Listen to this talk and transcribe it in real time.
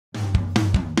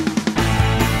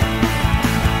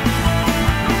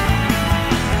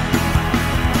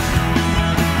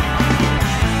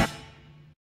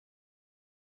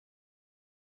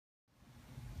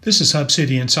This is Hub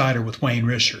City Insider with Wayne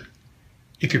Risher.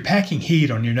 If you're packing heat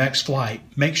on your next flight,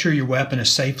 make sure your weapon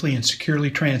is safely and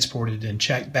securely transported in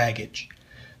checked baggage.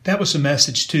 That was the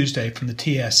message Tuesday from the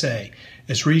TSA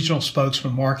as regional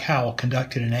spokesman Mark Howell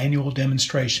conducted an annual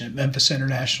demonstration at Memphis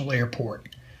International Airport.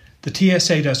 The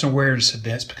TSA doesn't wear this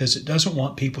events because it doesn't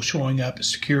want people showing up at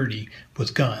security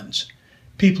with guns.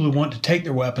 People who want to take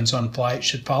their weapons on flight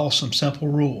should follow some simple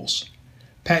rules.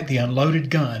 Pack the unloaded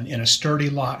gun in a sturdy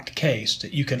locked case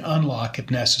that you can unlock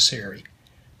if necessary.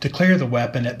 Declare the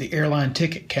weapon at the airline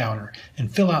ticket counter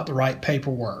and fill out the right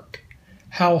paperwork.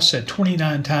 Howell said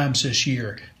 29 times this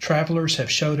year, travelers have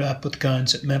showed up with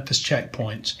guns at Memphis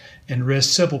checkpoints and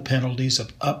risked civil penalties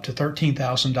of up to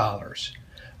 $13,000.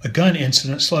 A gun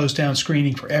incident slows down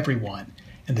screening for everyone,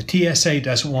 and the TSA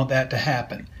doesn't want that to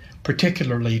happen,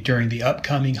 particularly during the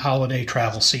upcoming holiday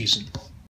travel season.